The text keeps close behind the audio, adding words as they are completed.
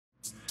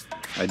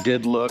I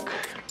did look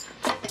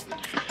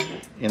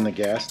in the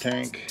gas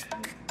tank.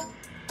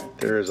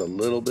 There is a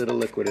little bit of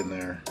liquid in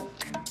there.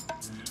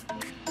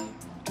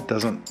 It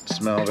doesn't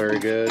smell very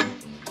good,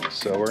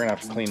 so we're gonna have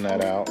to clean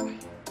that out.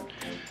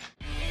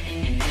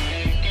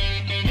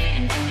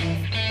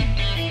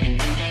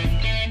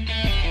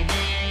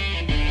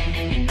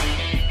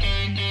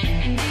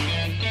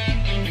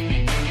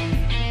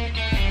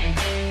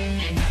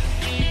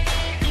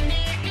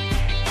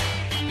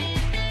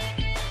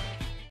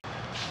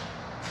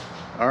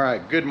 All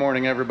right, good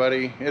morning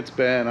everybody. It's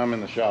Ben, I'm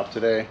in the shop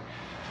today.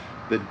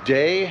 The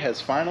day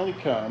has finally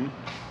come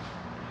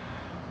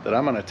that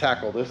I'm gonna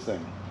tackle this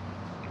thing.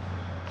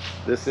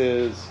 This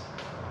is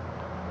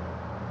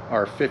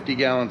our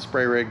 50-gallon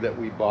spray rig that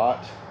we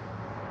bought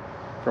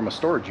from a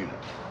storage unit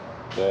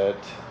that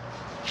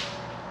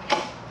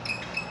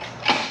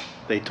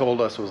they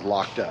told us was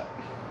locked up.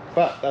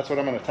 But that's what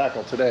I'm gonna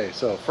tackle today.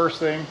 So first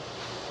thing,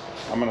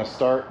 I'm gonna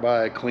start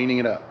by cleaning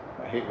it up.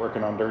 I hate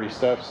working on dirty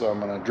stuff, so I'm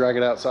gonna drag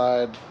it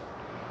outside,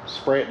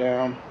 spray it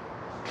down.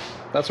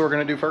 That's what we're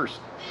gonna do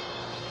first.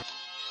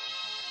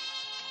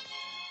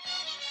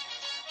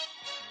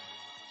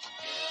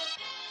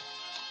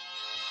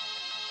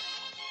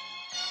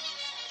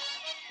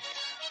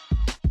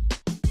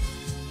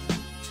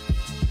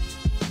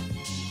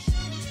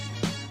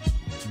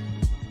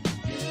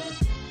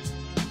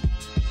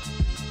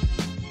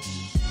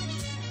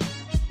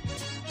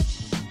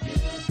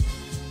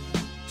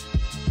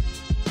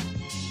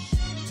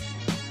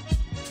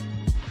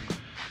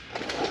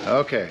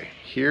 Okay,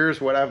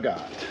 here's what I've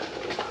got.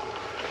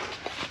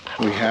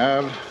 We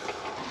have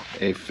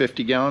a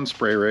 50-gallon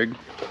spray rig.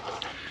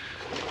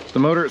 The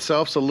motor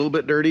itself's a little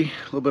bit dirty,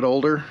 a little bit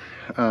older.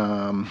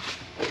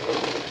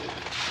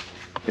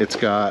 It's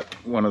got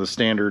one of the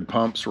standard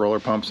pumps, roller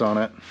pumps on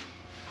it.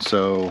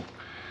 So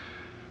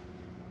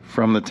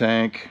from the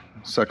tank,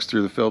 sucks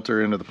through the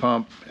filter into the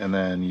pump, and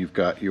then you've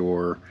got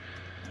your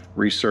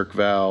recirc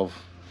valve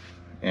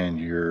and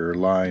your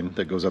line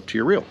that goes up to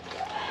your reel.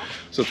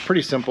 So it's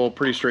pretty simple,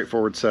 pretty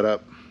straightforward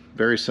setup,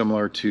 very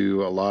similar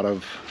to a lot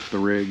of the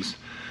rigs.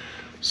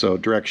 So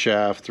direct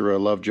shaft through a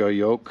Lovejoy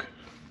yoke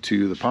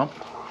to the pump.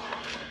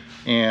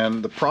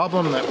 And the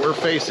problem that we're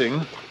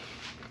facing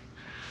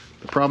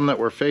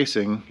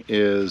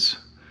is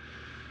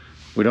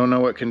we don't know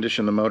what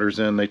condition the motor's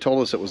in. They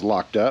told us it was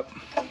locked up,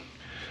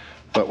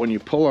 but when you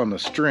pull on the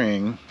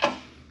string,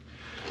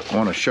 I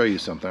want to show you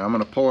something. I'm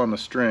going to pull on the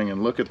string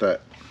and look at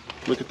that,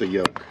 look at the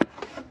yoke.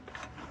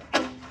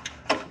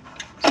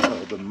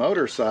 The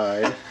motor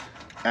side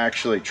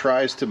actually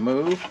tries to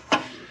move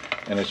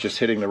and it's just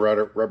hitting the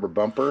rubber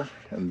bumper,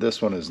 and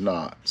this one is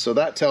not. So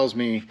that tells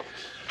me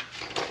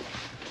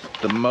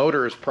the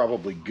motor is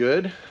probably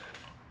good,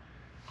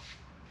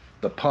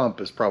 the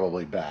pump is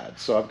probably bad.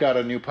 So I've got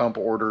a new pump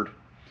ordered.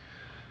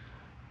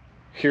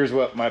 Here's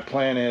what my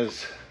plan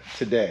is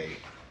today.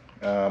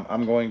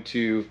 I'm going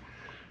to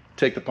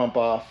take the pump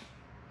off,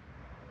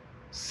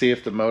 see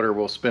if the motor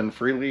will spin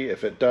freely.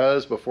 If it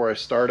does, before I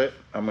start it,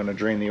 I'm going to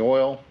drain the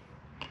oil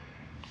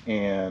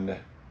and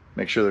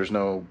make sure there's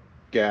no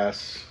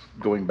gas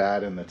going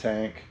bad in the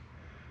tank.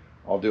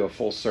 I'll do a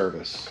full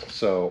service.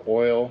 So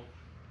oil,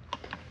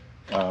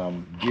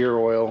 gear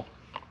oil,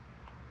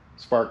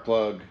 spark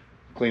plug,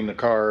 clean the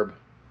carb,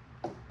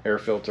 air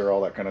filter,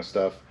 all that kind of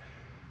stuff.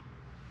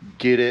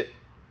 Get it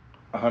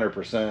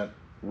 100%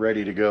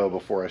 ready to go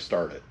before I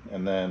start it,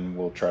 and then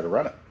we'll try to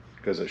run it,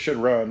 because it should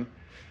run.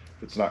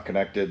 If it's not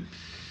connected,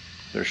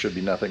 there should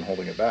be nothing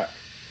holding it back.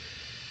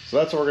 So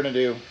that's what we're gonna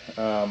do.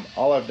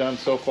 All I've done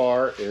so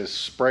far is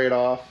spray it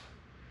off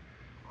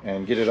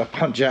and get it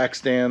up on jack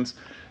stands.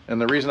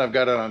 And the reason I've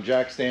got it on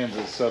jack stands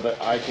is so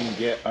that I can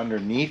get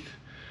underneath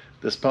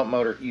this pump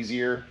motor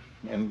easier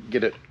and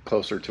get it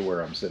closer to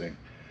where I'm sitting.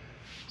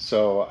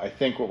 So I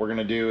think what we're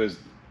gonna do is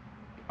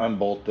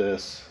unbolt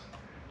this,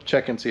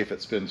 check and see if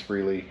it spins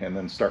freely, and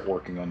then start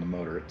working on the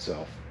motor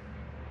itself.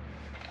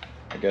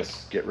 I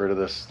guess get rid of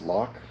this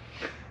lock,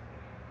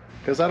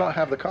 because I don't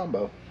have the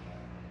combo.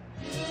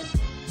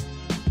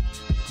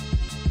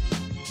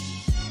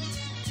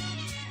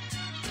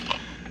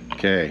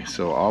 Okay,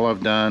 so all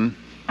I've done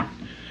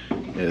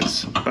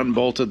is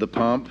unbolted the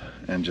pump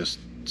and just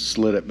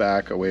slid it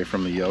back away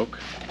from the yoke.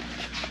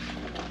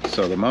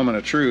 So the moment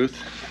of truth,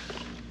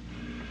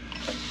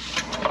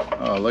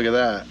 oh look at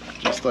that,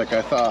 just like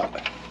I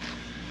thought.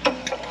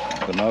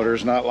 The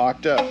motor's not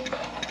locked up.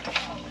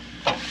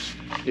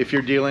 If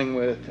you're dealing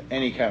with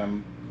any kind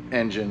of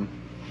engine,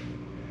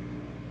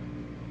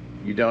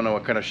 you don't know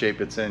what kind of shape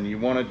it's in, you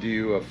want to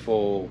do a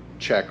full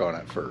check on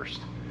it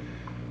first.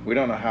 We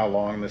don't know how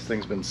long this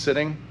thing's been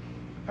sitting.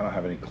 I don't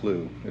have any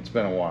clue. It's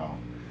been a while.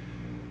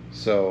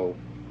 So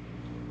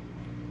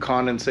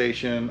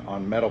condensation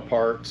on metal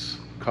parts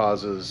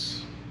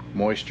causes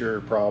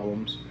moisture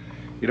problems.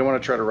 You don't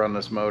want to try to run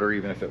this motor,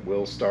 even if it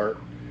will start,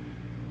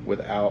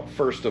 without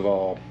first of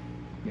all,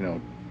 you know,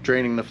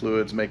 draining the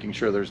fluids, making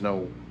sure there's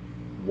no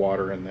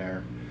water in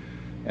there,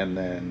 and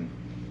then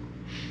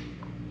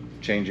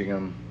changing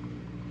them,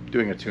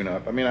 doing a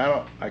tune-up. I mean,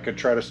 I could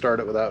try to start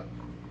it without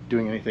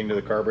doing anything to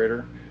the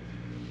carburetor,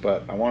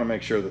 but I want to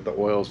make sure that the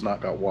oil's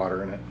not got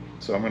water in it.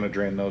 So I'm going to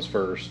drain those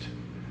first,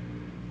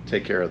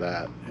 take care of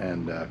that,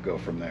 and go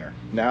from there.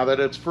 Now that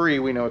it's free,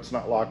 we know it's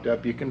not locked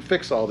up, you can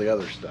fix all the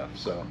other stuff.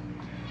 So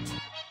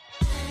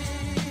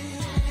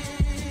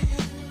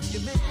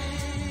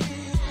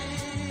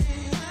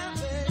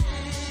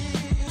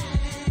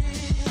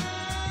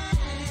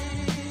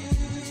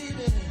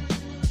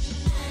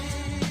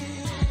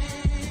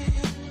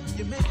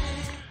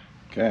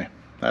okay,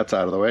 that's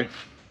out of the way.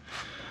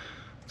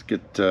 Let's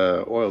get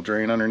oil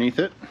drain underneath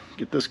it,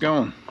 get this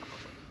going.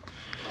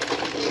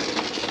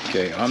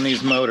 Okay, on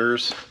these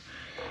motors,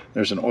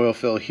 there's an oil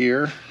fill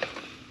here.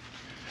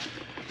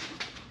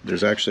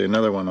 There's actually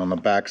another one on the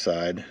back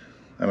side.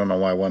 I don't know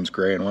why one's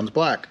gray and one's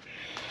black,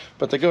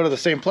 but they go to the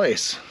same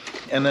place.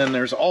 And then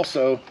there's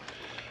also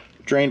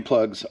drain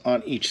plugs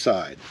on each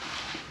side.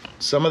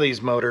 Some of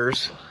these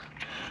motors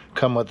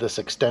come with this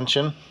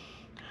extension,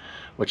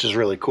 which is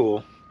really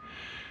cool,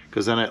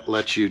 because then it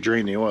lets you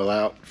drain the oil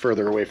out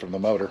further away from the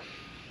motor.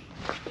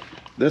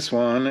 This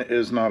one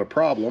is not a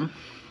problem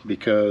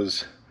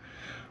because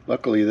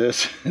luckily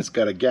this has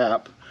got a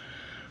gap,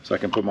 so I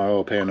can put my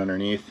oil pan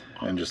underneath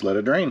and just let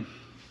it drain.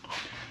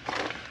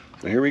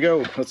 So here we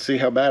go. Let's see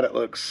how bad it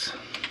looks.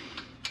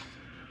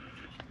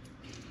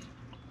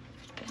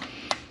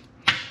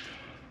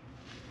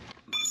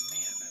 Man,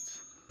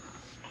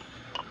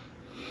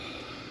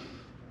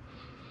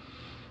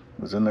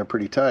 was in there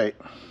pretty tight.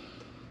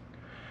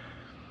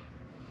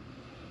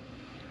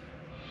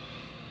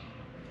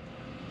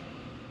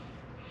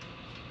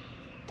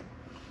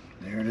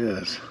 There it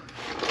is.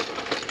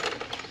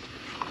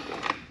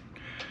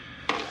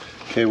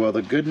 Okay, well,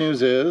 the good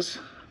news is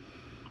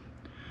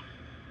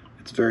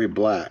it's very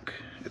black.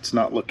 It's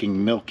not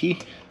looking milky,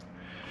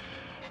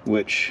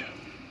 which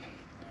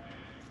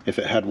if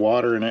it had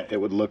water in it, it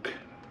would look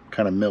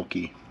kind of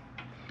milky.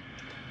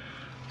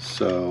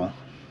 So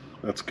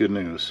that's good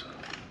news.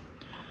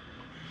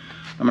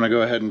 I'm gonna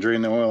go ahead and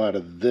drain the oil out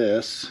of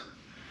this.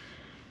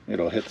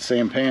 It'll hit the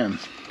same pan.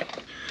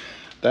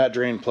 That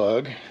drain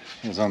plug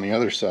is on the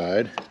other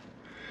side,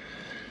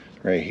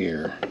 right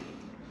here.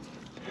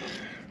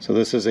 So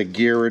this is a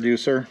gear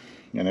reducer,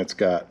 and it's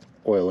got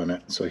oil in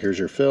it. So here's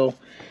your fill,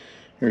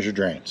 here's your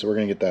drain. So we're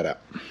gonna get that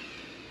out.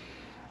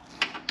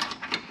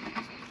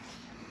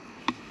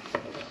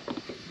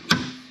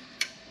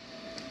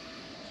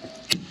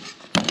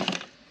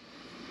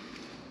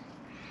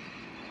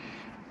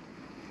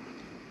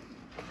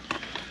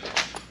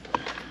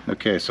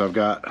 Okay, so I've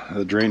got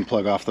the drain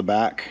plug off the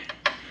back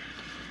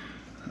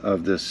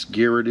of this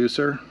gear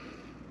reducer.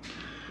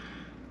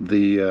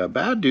 The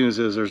bad news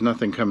is there's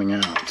nothing coming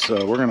out,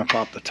 so we're gonna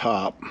pop the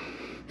top,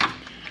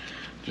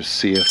 just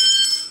see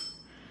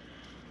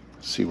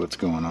what's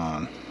going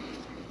on.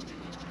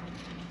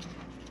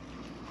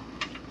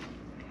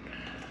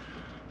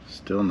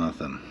 Still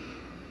nothing.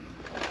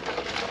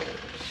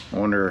 I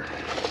wonder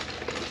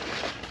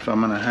if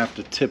I'm gonna have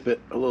to tip it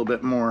a little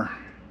bit more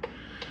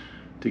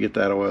to get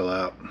that oil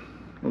out.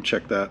 We'll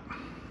check that.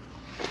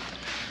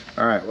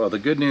 All right, well, the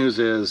good news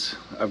is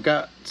I've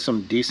got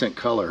some decent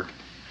color,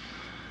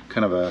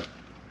 kind of a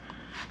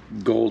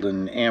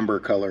golden amber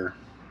color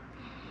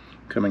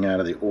coming out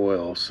of the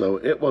oil, so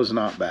it was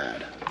not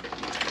bad.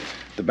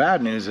 The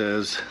bad news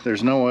is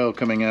there's no oil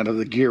coming out of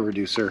the gear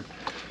reducer,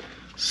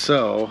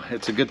 so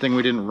it's a good thing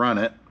we didn't run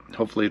it.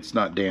 Hopefully it's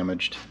not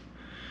damaged,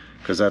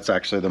 because that's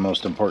actually the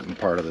most important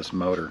part of this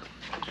motor.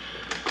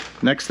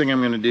 Next thing I'm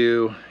going to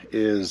do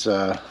is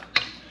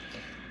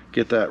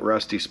get that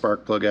rusty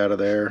spark plug out of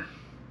there.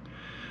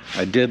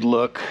 I did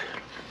look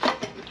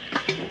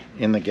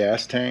in the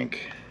gas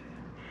tank.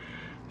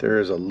 There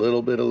is a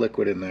little bit of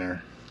liquid in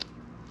there.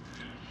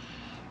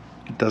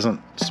 It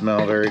doesn't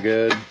smell very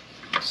good,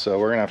 so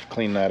we're gonna have to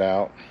clean that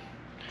out.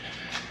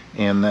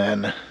 And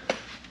then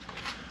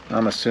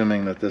I'm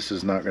assuming that this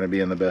is not gonna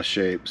be in the best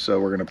shape, so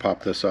we're gonna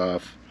pop this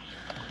off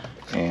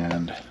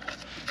and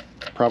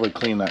probably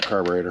clean that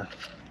carburetor.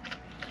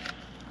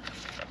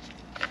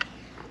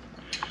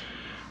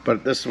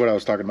 But this is what I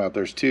was talking about.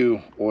 There's two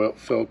oil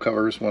fill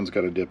covers. One's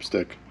got a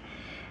dipstick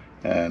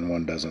and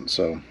one doesn't.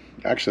 So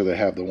actually they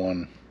have the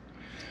one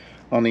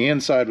on the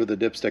inside with the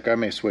dipstick. I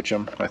may switch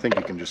them. I think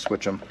you can just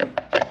switch them.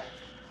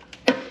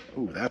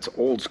 Ooh, that's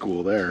old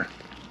school there.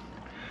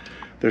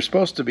 There's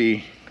supposed to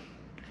be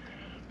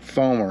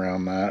foam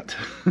around that.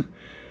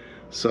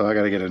 So I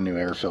got to get a new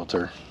air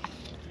filter,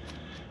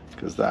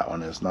 because that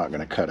one is not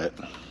going to cut it.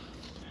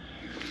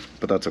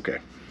 But that's okay.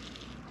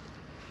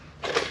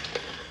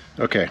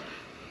 Okay.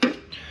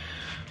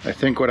 I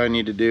think what I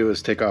need to do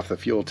is take off the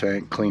fuel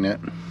tank, clean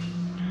it.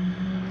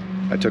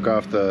 I took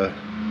off the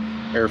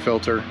air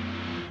filter.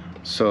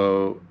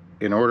 So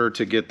in order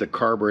to get the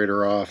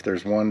carburetor off,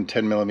 there's one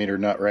 10mm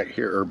nut right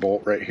here, or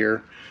bolt right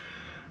here.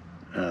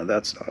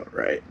 That's not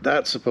right.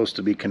 That's supposed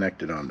to be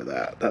connected onto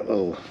that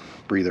little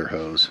breather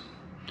hose.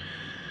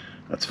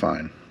 That's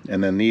fine.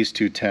 And then these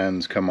two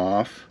 10s come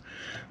off.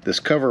 This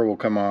cover will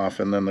come off,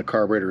 and then the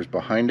carburetor is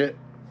behind it,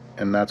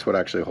 and that's what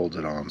actually holds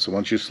it on. So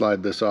once you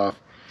slide this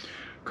off,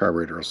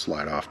 carburetor will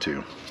slide off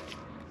too.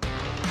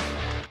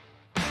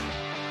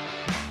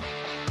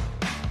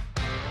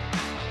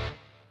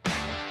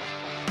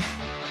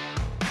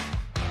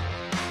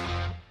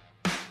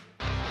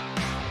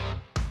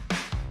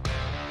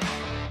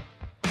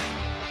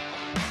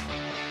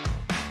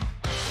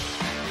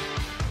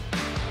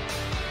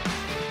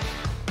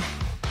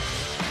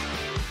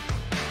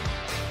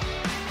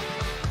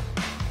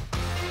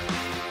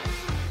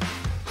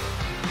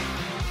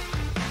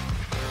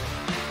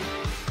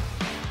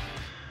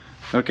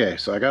 Okay,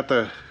 so I got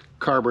the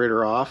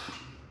carburetor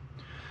off.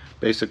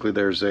 Basically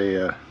there's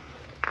a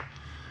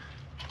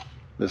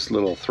this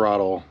little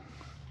throttle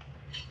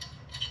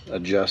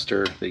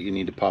adjuster that you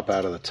need to pop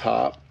out of the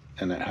top,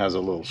 and it has a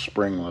little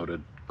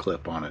spring-loaded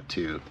clip on it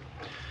too,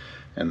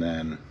 and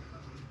then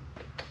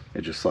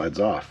it just slides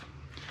off.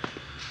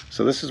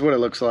 So this is what it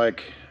looks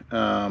like.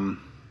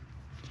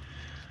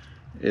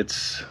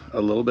 It's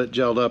a little bit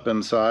gelled up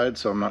inside,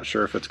 so I'm not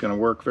sure if it's going to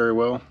work very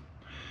well,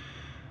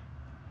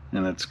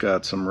 and it's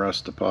got some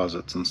rust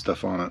deposits and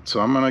stuff on it. So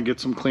I'm going to get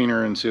some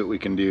cleaner and see what we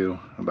can do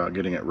about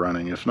getting it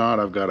running. If not,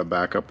 I've got a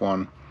backup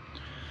one.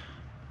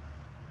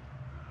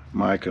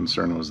 My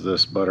concern was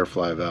this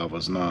butterfly valve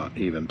was not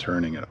even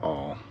turning at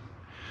all.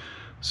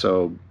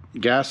 So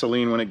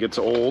gasoline, when it gets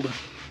old,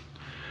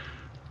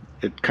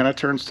 it kind of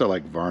turns to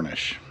like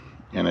varnish,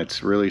 and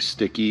it's really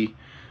sticky,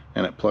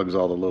 and it plugs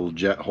all the little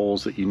jet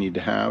holes that you need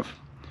to have.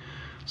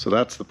 So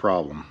that's the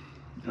problem.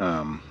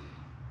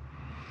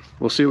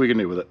 We'll see what we can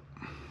do with it.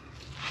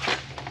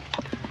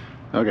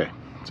 Okay,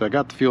 so I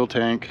got the fuel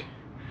tank.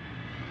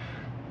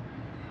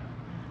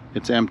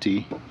 It's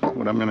empty.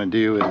 What I'm gonna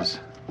do is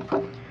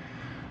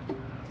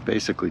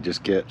basically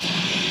just get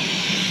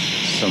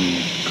some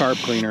carb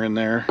cleaner in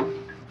there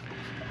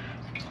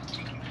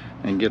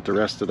and get the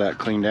rest of that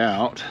cleaned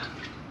out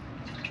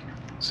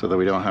so that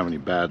we don't have any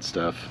bad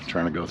stuff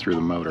trying to go through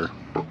the motor.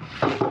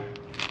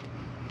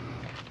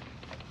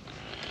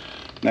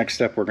 Next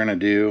step we're going to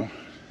do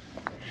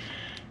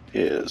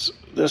is,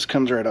 this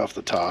comes right off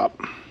the top.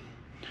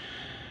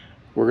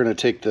 We're going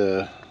to take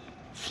the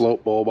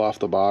float bulb off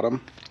the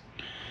bottom.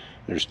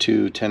 There's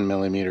two 10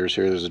 millimeters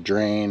here. There's a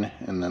drain,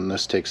 and then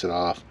this takes it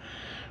off.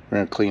 We're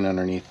going to clean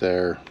underneath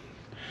there,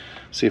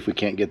 see if we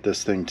can't get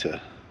this thing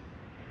to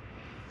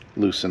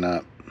loosen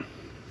up.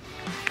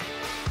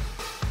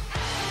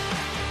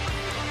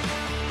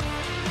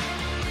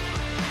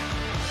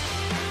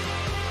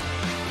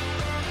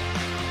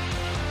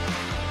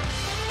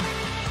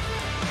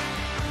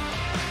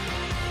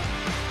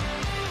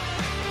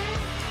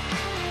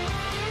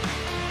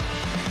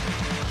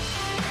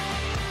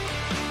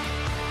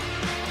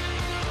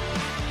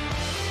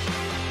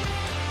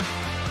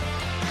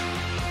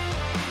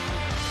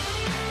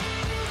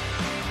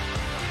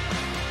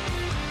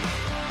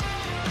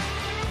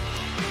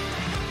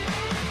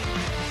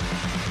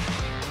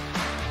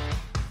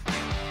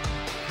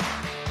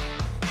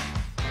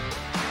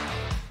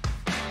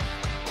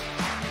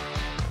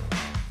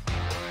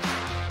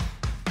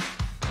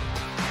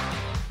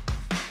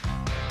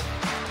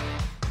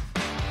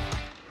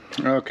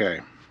 Okay,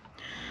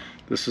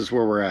 this is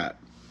where we're at.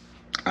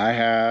 I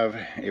have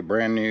a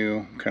brand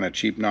new kind of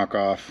cheap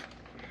knockoff,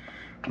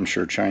 I'm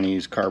sure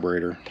Chinese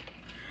carburetor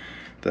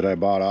that I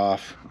bought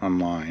off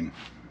online.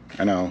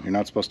 I know you're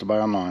not supposed to buy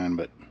online,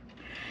 but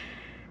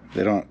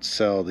they don't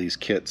sell these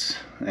kits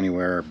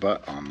anywhere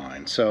but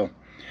online. So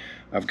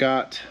I've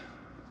got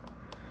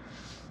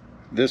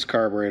this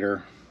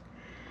carburetor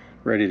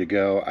ready to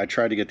go. I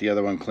tried to get the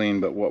other one clean,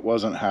 but what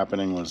wasn't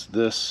happening was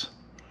this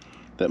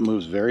that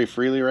moves very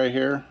freely right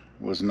here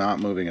was not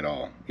moving at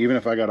all. Even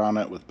if I got on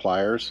it with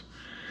pliers,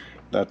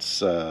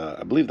 that's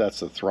I believe that's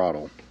the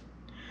throttle,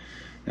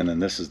 and then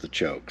this is the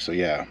choke. So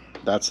yeah,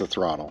 that's the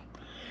throttle,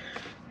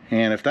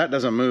 and if that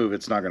doesn't move,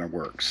 it's not going to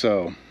work.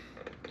 So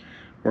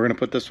we're going to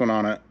put this one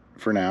on it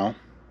for now.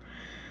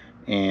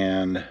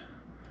 And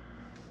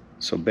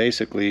so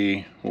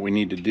basically what we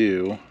need to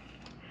do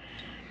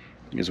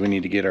is we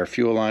need to get our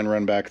fuel line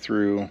run back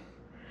through,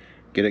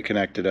 get it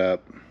connected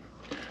up.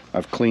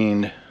 I've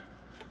cleaned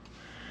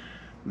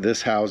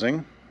this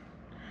housing.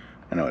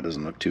 I know it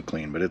doesn't look too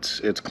clean, but it's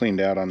cleaned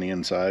out on the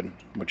inside,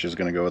 which is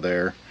going to go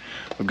there.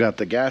 We've got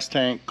the gas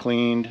tank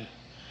cleaned.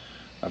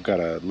 I've got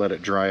to let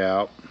it dry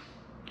out,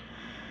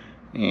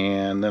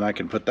 and then I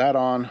can put that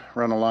on,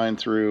 run a line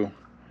through,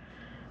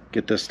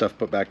 get this stuff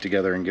put back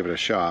together and give it a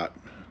shot.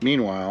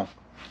 Meanwhile,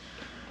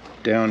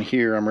 down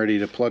here I'm ready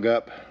to plug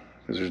up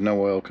because there's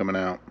no oil coming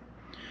out.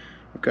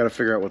 I've got to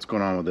figure out what's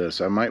going on with this.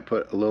 I might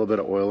put a little bit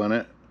of oil in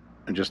it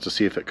and just to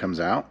see if it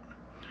comes out,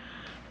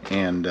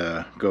 and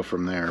go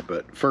from there.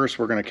 But first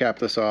we're going to cap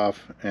this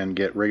off and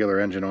get regular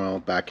engine oil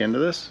back into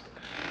this.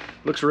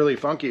 Looks really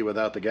funky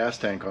without the gas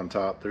tank on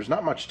top. There's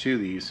not much to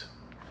these,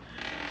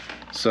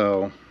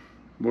 so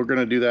we're going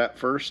to do that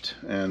first,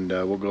 and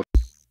we'll go.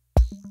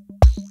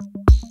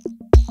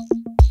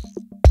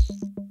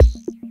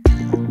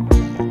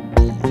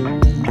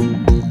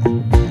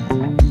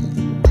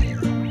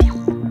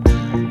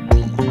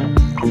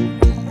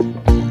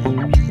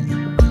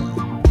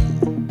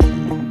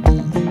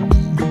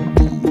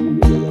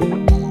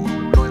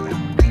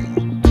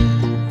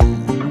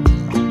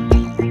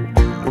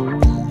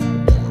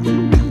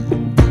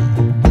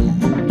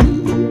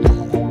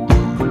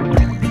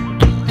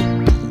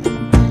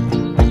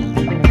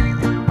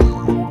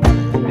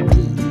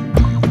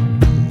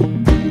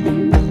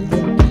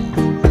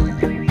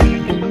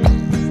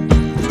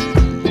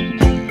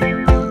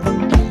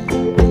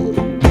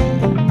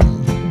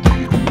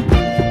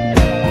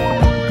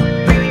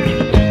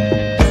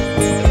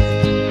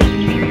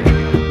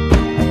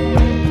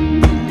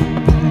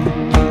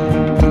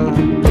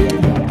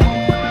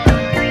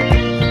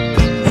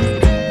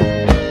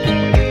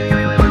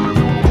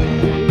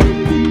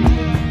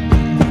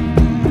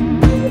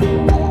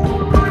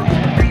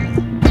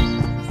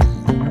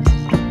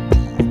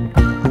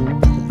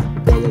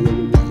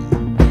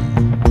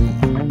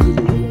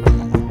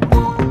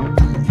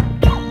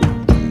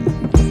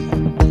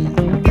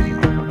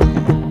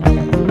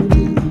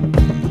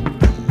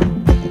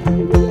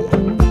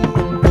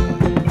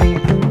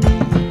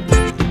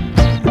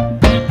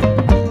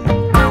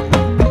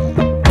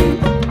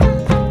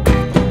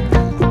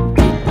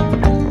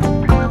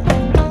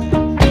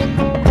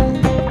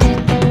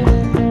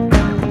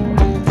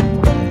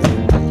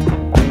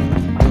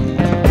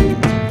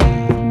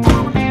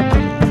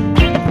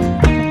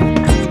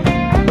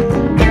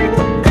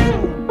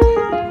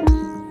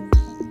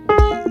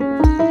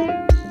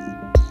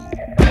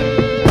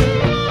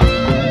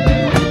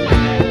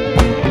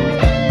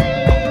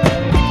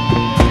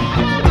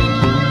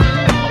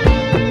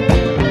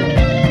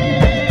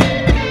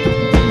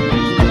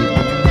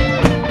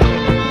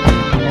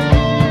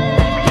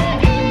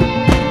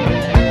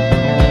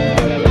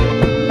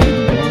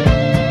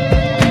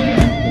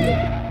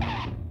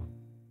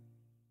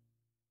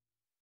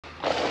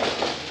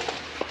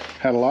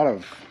 had a lot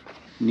of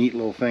neat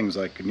little things,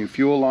 like a new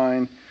fuel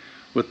line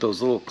with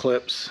those little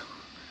clips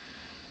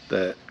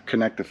that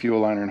connect the fuel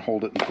liner and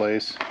hold it in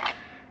place.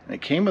 And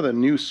it came with a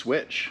new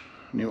switch,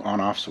 new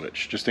on-off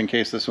switch, just in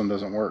case this one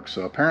doesn't work.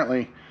 So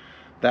apparently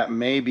that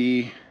may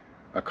be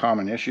a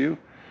common issue,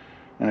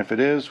 and if it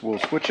is, we'll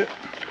switch it.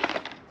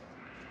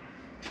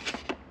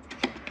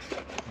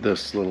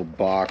 This little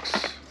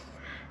box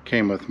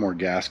came with more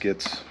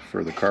gaskets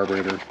for the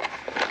carburetor,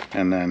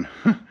 and then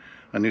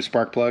a new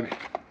spark plug.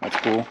 That's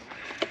cool.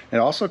 It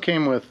also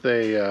came with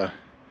a, I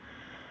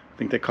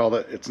think they called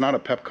it, it's not a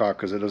pepcock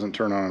because it doesn't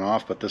turn on and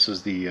off, but this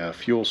is the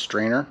fuel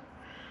strainer.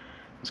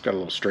 It's got a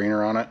little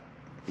strainer on it.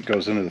 It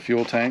goes into the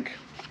fuel tank.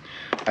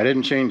 I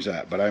didn't change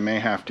that, but I may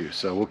have to,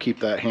 so we'll keep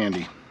that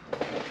handy.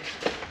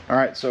 All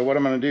right, so what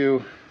I'm going to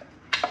do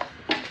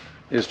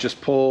is just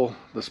pull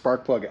the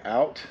spark plug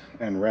out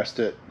and rest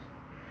it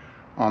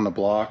on the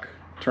block,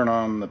 turn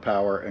on the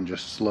power, and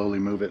just slowly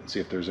move it and see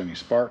if there's any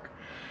spark.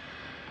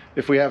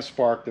 If we have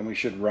spark, then we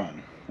should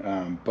run.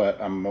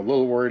 But I'm a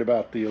little worried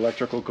about the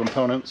electrical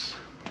components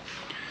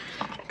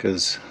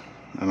because,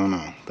 I don't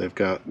know, they've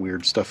got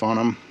weird stuff on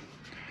them.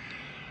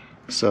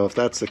 So if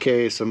that's the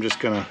case, I'm just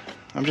gonna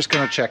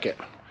check it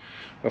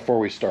before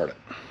we start it.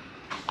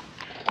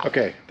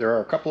 Okay, there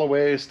are a couple of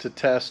ways to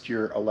test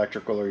your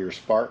electrical or your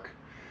spark.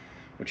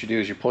 What you do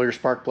is you pull your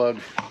spark plug,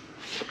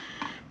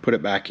 put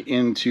it back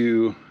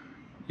into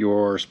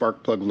your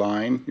spark plug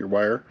line, your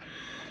wire,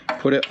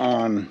 put it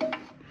on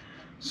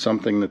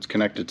something that's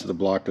connected to the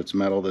block that's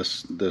metal.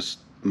 This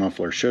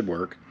muffler should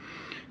work.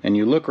 And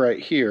you look right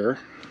here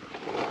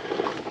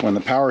when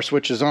the power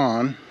switch is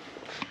on,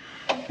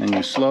 and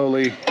you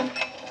slowly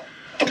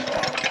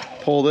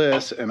pull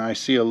this, and I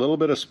see a little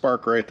bit of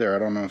spark right there. I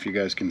don't know if you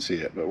guys can see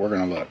it, but we're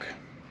gonna look.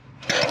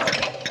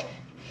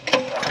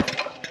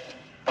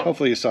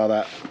 Hopefully you saw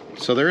that.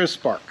 So there is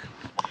spark.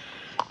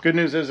 Good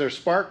news is there's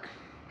spark.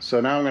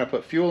 So now I'm gonna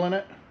put fuel in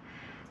it,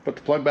 put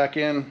the plug back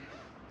in,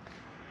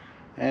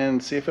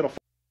 and see if it'll